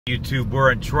YouTube,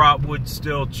 we're in Trotwood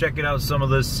still, checking out some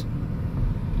of this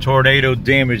tornado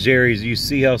damaged areas. You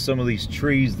see how some of these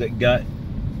trees that got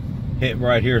hit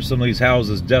right here, some of these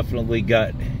houses definitely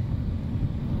got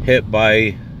hit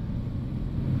by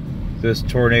this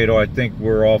tornado. I think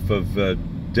we're off of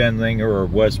Denlinger or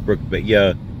Westbrook, but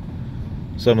yeah,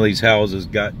 some of these houses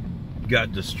got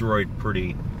destroyed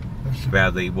pretty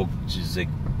badly. We'll just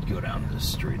go down the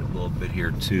street a little bit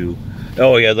here too.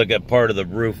 Oh yeah, look at part of the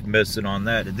roof missing on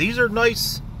that. These are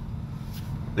nice.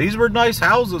 These were nice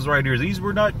houses right here. These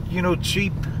were not, you know,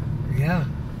 cheap. Yeah.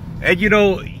 And you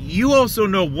know, you also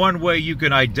know one way you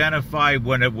can identify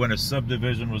when a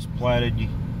subdivision was platted.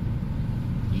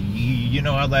 You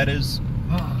know how that is?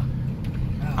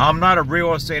 I'm not a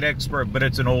real estate expert, but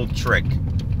it's an old trick.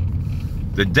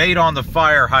 The date on the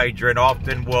fire hydrant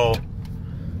often will.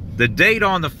 The date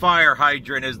on the fire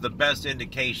hydrant is the best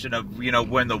indication of, you know,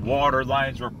 when the water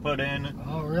lines were put in.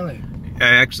 Oh, really?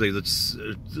 Actually, we'll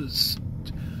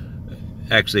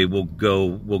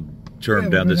turn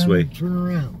down this way. Turn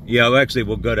around. Yeah, actually,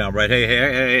 we'll go down right.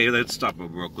 Hey, let's stop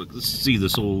it real quick. Let's see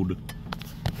this old.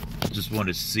 Just want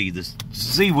to see this,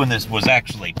 see when this was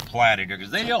actually platted here,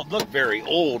 because they don't look very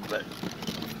old, but.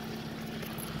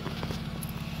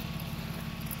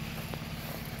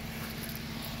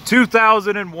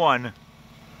 2001.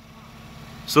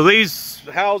 So these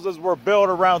houses were built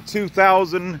around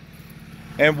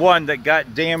 2001 that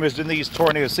got damaged in these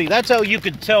tornadoes. See, that's how you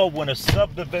can tell when a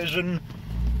subdivision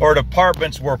or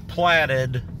apartments were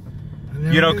platted.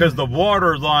 You know, because the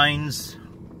water lines.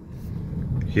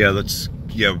 Yeah, let's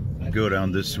go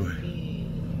down this way.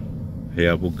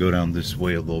 Yeah, we'll go down this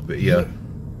way a little bit. Yeah.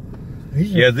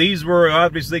 Yeah, these were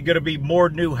obviously going to be more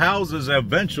new houses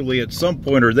eventually at some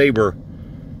point, or they were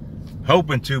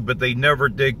hoping to, but they never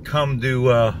did come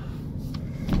to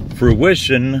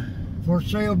fruition. For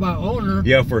sale by owner.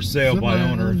 Yeah, for sale by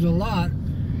owner. Owns a lot.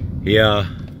 Yeah.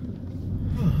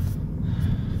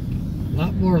 A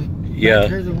lot more back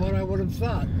here than what I would have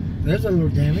thought. There's a little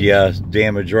damage. Yeah,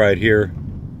 damage right here.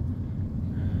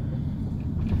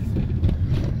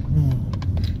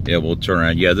 Yeah, we'll turn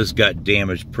around. Yeah, this got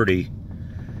damaged pretty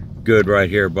good right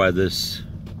here by this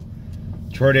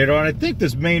tornado. And I think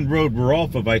this main road we're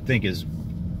off of, I think, is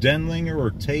Denlinger or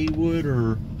Trotwood,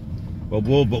 or but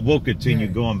we'll continue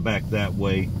going back that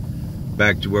way,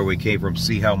 back to where we came from,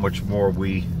 see how much more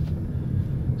we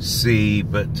see.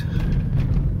 But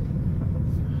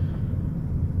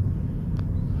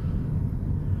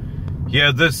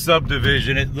yeah, this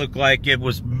subdivision, it looked like it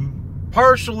was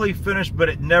partially finished, but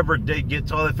it never did get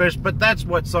totally finished. But that's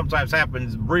what sometimes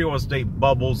happens. Real estate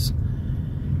bubbles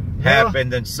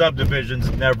happen, and subdivisions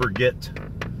never get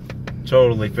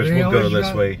totally finished. We'll go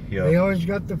this way. Yeah, they always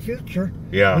got the future.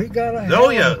 Yeah, we got a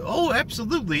oh,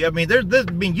 absolutely. I mean,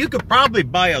 you could probably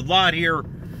buy a lot here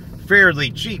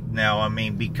fairly cheap now. I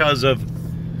mean, because of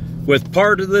with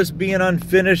part of this being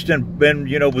unfinished, and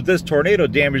you know, with this tornado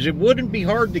damage, it wouldn't be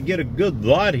hard to get a good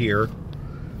lot here.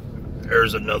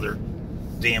 There's another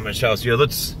damaged house. Yeah,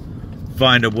 let's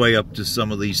find a way up to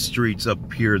some of these streets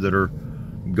up here that are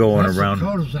going around. That's a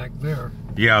cul-de-sac there.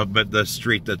 Yeah, but the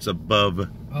street that's above.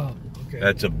 Oh, okay.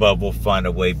 That's above. We'll find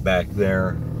a way back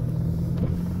there.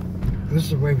 This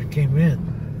is the way we came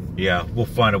in. Yeah, we'll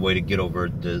find a way to get over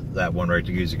to that one right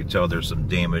there. As you can tell, there's some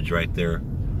damage right there.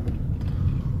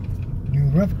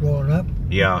 New roof going up.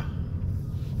 Yeah.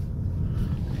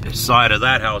 The side of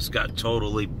that house got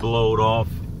totally blowed off.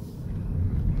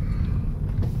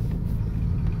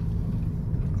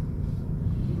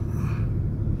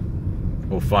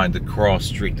 We'll find the cross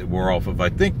street that we're off of. I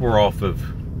think we're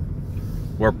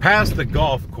past the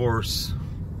golf course.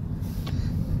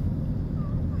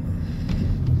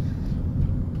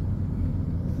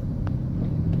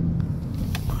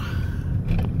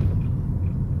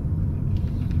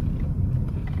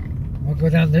 We'll go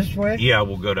down this way? Yeah,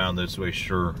 we'll go down this way,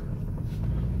 sure.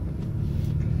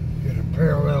 Get a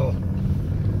parallel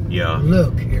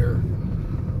look here.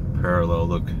 Parallel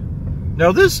look.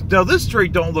 Now this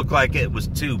street don't look like it was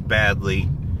too badly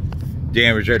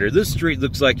damaged right here. This street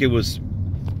looks like it was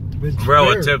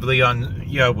relatively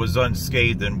was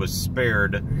unscathed and was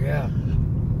spared. Yeah.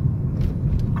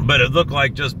 But it looked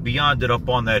like just beyond it up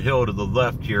on that hill to the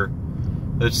left here.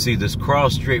 Let's see, this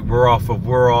cross street we're off of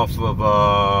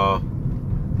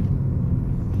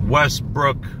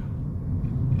Westbrooke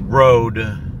Road.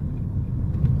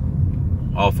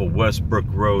 Off of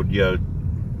Westbrooke Road, yeah.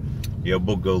 Yeah,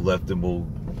 we'll go left and we'll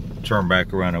turn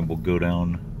back around and we'll go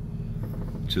down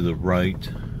to the right.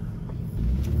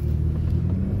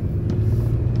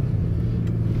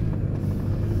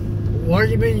 What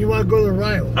do you mean you want to go to the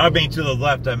right? I mean to the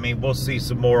left. I mean, we'll see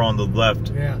some more on the left.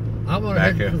 Yeah. I'm gonna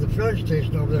head to the filling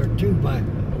station over there too.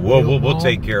 We'll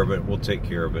take care of it. We'll take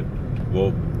care of it.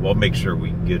 We'll make sure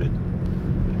we get it.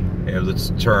 Yeah,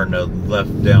 let's turn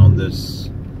left down this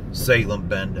Salem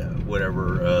Bend,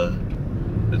 whatever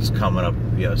it's coming up.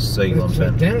 Yeah, Salem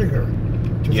Bend.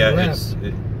 Denlinger.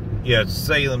 Yeah, it's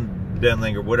Salem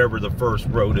Denlinger, whatever the first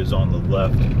road is on the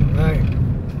left. Right.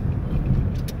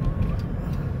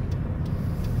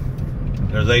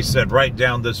 As they said, right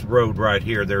down this road right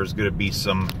here, there's going to be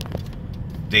some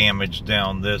damage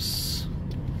down this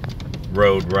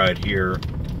road right here.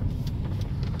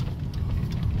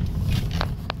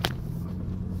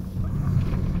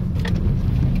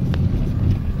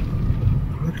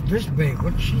 Look at this babe.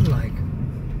 What's she like?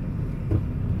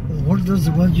 Well, what are those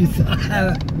the ones you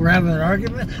thought were having an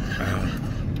argument?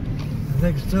 I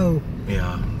think so.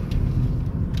 Yeah.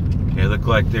 Yeah, look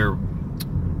like they're...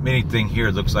 Anything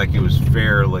here looks like it was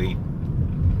fairly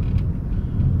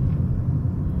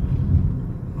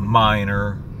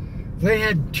minor. They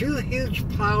had two huge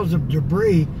piles of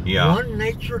debris. Yeah. One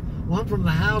nature, one from the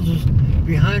houses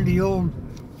behind the old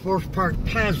Forest Park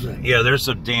Plaza. Yeah, there's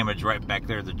some damage right back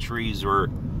there. The trees were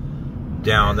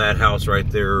down that house right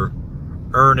there.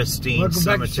 Ernestine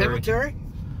Cemetery.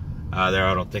 There,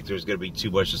 I don't think there's going to be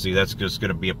too much to see. That's just going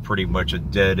to be pretty much a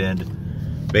dead end.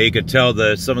 But you could tell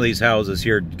that some of these houses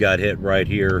here got hit right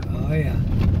here. Oh, yeah.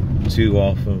 Two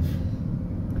off of.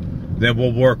 Then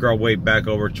we'll work our way back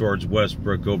over towards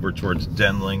Westbrook, over towards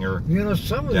Denlinger. You know,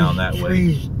 some of down these that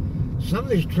trees, way. Some of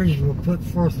these trees will put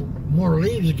forth more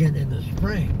leaves again in the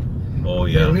spring. Oh,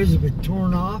 yeah. The leaves have been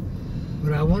torn off,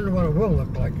 but I wonder what it will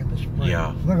look like in the spring.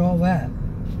 Yeah. Look at all that.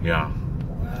 Yeah.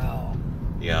 Wow.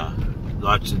 Yeah.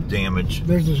 Lots of damage.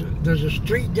 There's a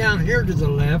street down here to the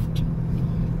left.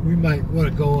 We might want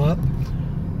to go up.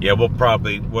 Yeah, we'll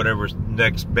probably, whatever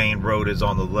next main road is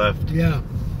on the left. Yeah.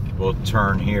 We'll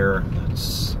turn here.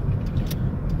 Let's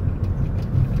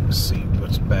see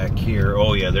what's back here.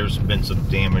 Oh yeah, there's been some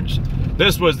damage.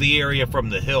 This was the area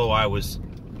from the hill I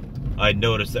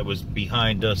noticed that was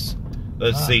behind us.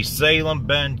 Let's see, Salem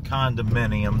Bend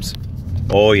condominiums.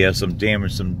 Oh yeah, some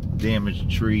damaged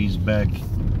trees back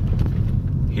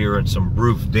here and some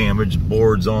roof damage,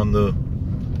 boards on the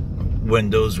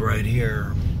windows right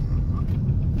here.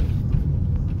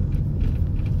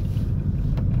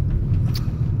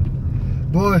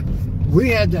 Boy, we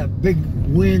had that big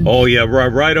wind. Oh yeah,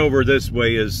 right over this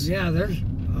way is. Yeah, there's.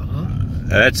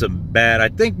 That's a bad. I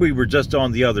think we were just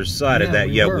on the other side of that.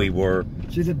 We were.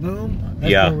 See the boom?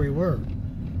 That's where we were.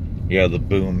 Yeah, the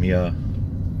boom. Yeah.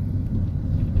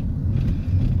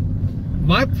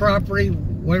 My property,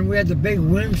 when we had the big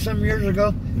wind some years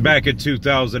ago. Back in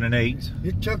 2008.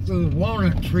 It took the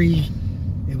walnut trees.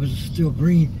 It was still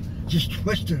green. Just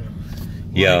twisted them.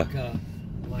 Yeah.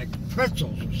 Like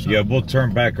pretzels or something. Yeah, we'll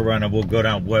turn back around and we'll go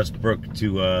down Westbrook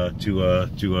to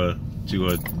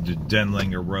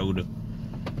Denlinger Road.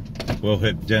 We'll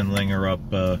hit Denlinger up.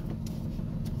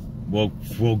 We'll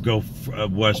go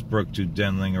Westbrook to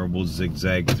Denlinger. We'll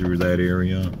zigzag through that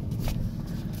area.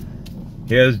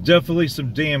 Yeah, there's definitely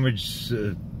some damage.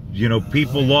 You know,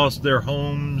 people lost their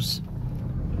homes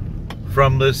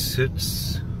from this.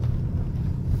 It's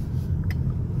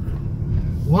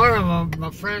one of my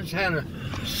friends had a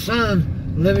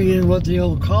son living in what the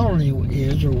old colony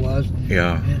is or was.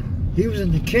 Yeah. And he was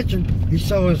in the kitchen. He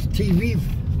saw his TV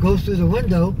go through the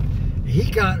window. He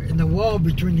got in the wall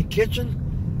between the kitchen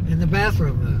and the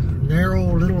bathroom, a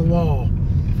narrow little wall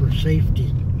for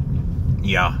safety.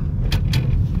 Yeah.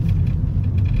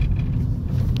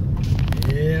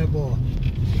 Yeah, boy.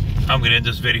 I'm going to end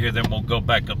this video here, then we'll go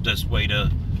back up this way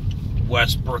to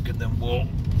Westbrook, and then we'll...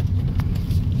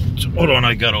 Hold on,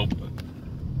 I got to